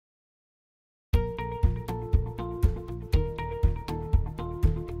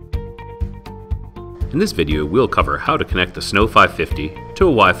In this video, we'll cover how to connect the SNO-0550 to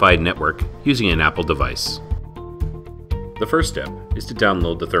a Wi-Fi network using an Apple device. The first step is to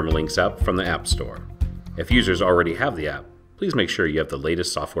download the Thermalinks app from the App Store. If users already have the app, please make sure you have the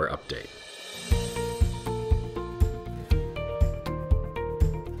latest software update.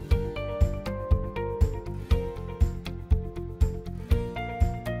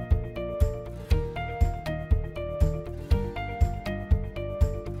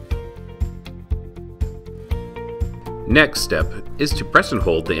 Next step is to press and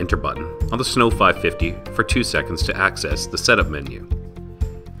hold the Enter button on the SNO-0550 for 2 seconds to access the Setup menu.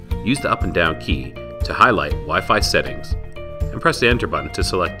 Use the up and down key to highlight Wi-Fi settings and press the Enter button to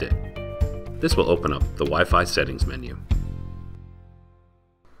select it. This will open up the Wi-Fi settings menu.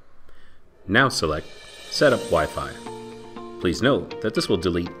 Now select Setup Wi-Fi. Please note that this will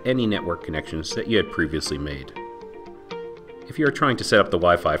delete any network connections that you had previously made. If you are trying to set up the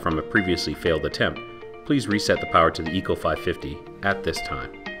Wi-Fi from a previously failed attempt, please reset the power to the SNO-0550 at this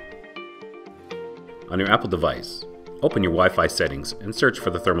time. On your Apple device, open your Wi-Fi settings and search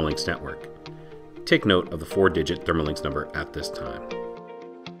for the Thermalinks network. Take note of the 4-digit Thermalinks number at this time.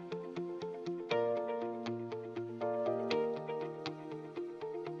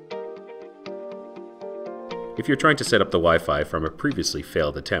 If you're trying to set up the Wi-Fi from a previously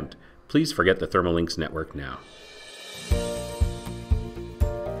failed attempt, please forget the Thermalinks network now.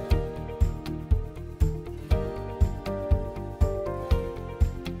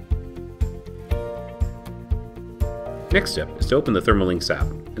 Next step is to open the Thermalinks app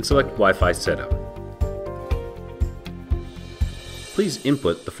and select Wi-Fi Setup. Please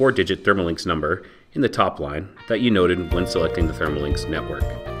input the 4-digit Thermalinks number in the top line that you noted when selecting the Thermalinks network.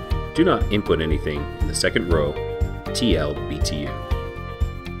 Do not input anything in the second row, TLBTU.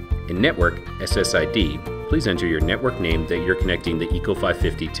 In Network SSID, please enter your network name that you're connecting the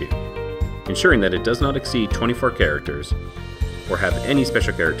SNO-0550 to, ensuring that it does not exceed 24 characters or have any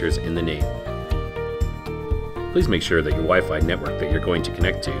special characters in the name. Please make sure that your Wi-Fi network that you're going to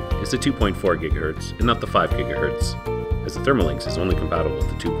connect to is the 2.4 GHz and not the 5 GHz, as the Thermalinks is only compatible with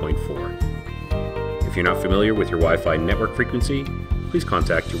the 2.4. If you're not familiar with your Wi-Fi network frequency, please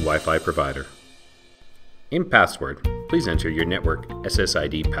contact your Wi-Fi provider. In Password, please enter your network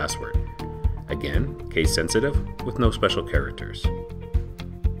SSID password. Again, case sensitive with no special characters.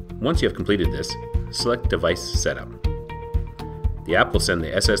 Once you have completed this, select Device Setup. The app will send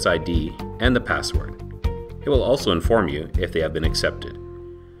the SSID and the password. It will also inform you if they have been accepted,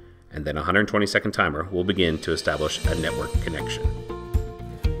 and then a 120-second timer will begin to establish a network connection.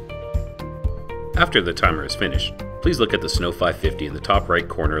 After the timer is finished, please look at the SNO-0550 in the top right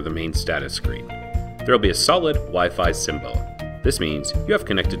corner of the main status screen. There will be a solid Wi-Fi symbol. This means you have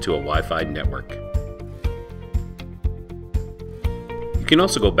connected to a Wi-Fi network. You can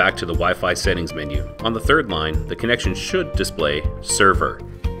also go back to the Wi-Fi settings menu. On the third line, the connection should display Server.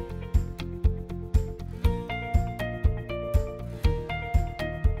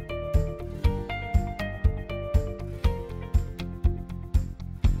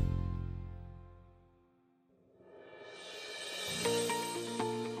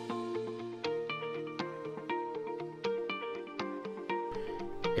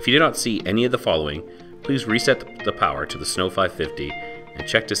 If you do not see any of the following, please reset the power to the SNO-0550 and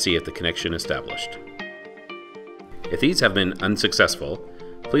check to see if the connection is established. If these have been unsuccessful,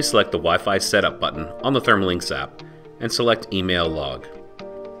 please select the Wi-Fi Setup button on the Thermalinks app and select Email Log.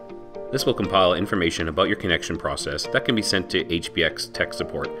 This will compile information about your connection process that can be sent to HBX Tech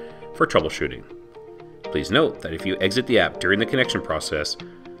Support for troubleshooting. Please note that if you exit the app during the connection process,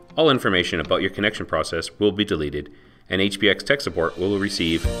 all information about your connection process will be deleted and HBX Tech Support will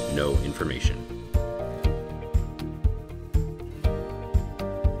receive no information.